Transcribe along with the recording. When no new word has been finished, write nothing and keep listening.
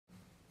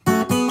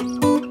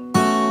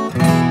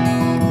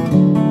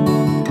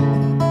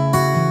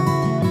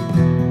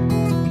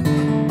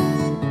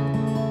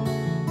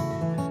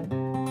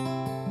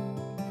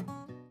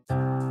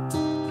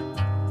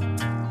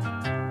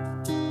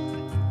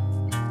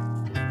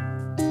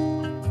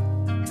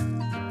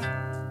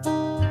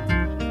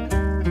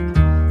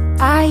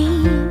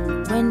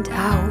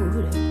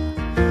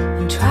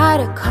might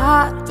have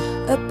cut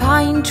a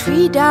pine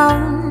tree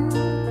down,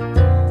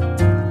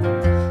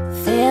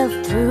 fell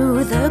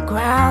through the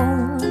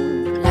ground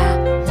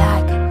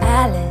like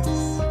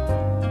Alice.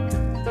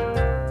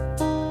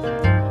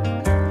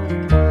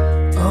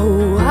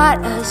 Oh, what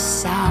a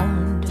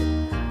sound!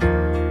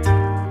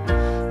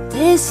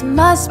 This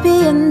must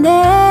be a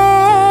nest.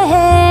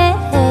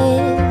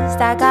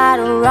 I got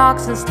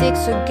rocks and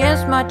sticks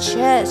against my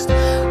chest.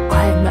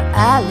 I'm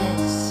Alice.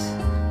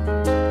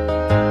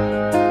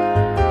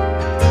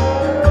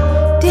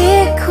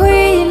 Dear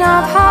Queen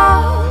of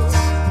Hearts,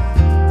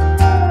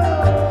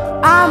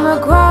 I'ma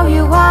grow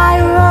you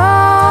white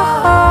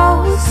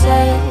roses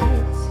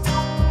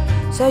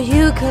so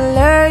you can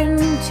learn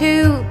to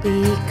be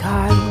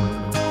kind.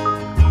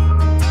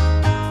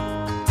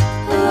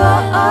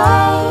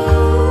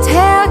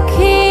 Tell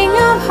King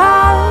of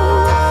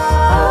Hearts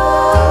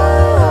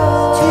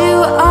to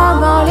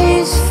arm all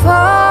his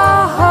forces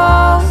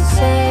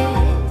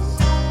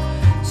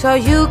so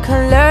you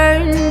can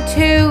learn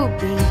to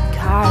be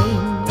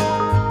kind.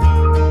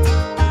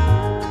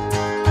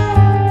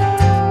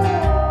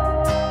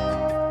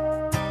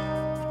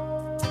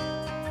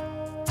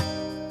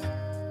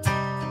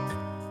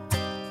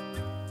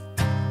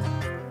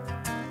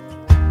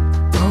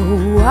 Oh,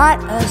 what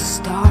a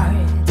start!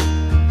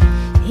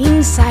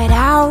 Inside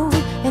out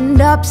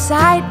and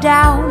upside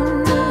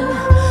down.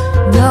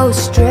 No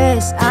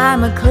stress,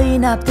 I'ma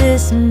clean up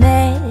this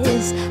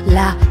mess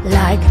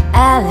like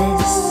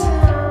Alice.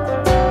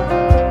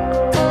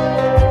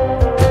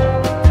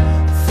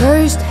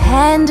 First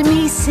hand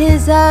me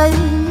scissors,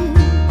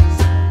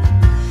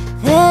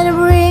 then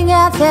bring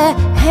out the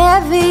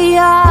heavy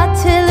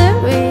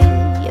artillery.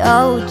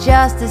 Oh,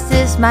 justice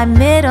is my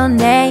middle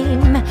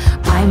name.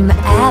 I'm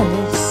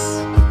Alice.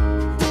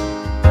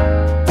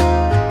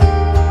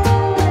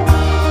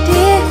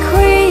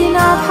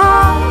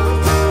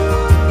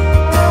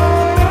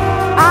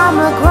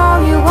 I'ma grow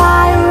you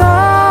white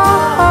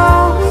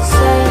roses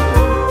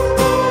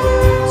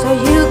so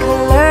you can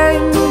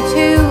learn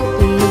to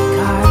be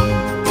kind.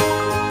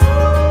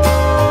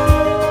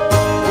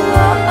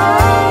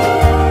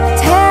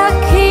 Tell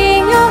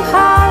King of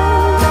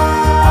Hearts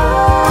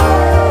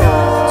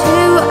to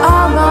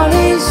arm all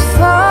his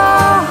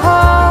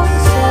forces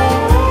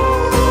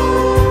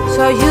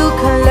so you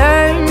can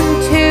learn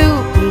to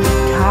be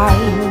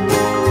kind.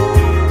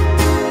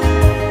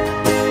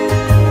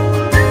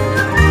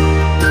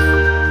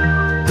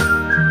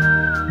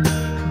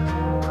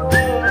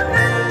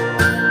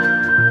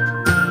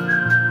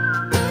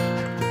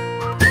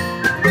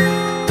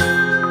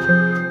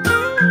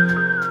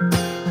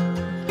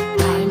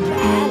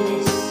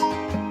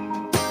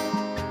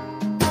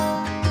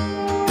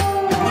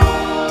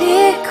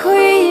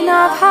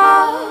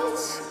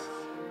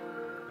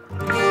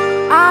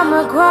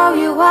 I'ma grow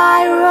you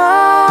white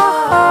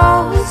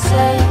roses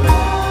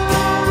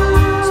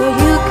so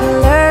you can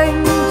learn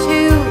to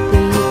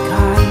be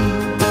kind.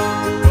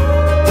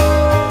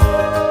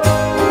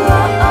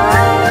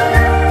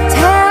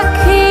 Tell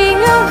King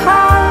of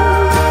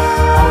Hearts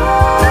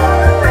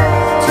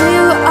to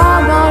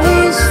arm all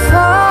his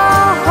forces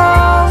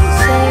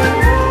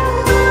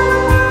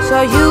so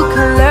you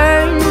can learn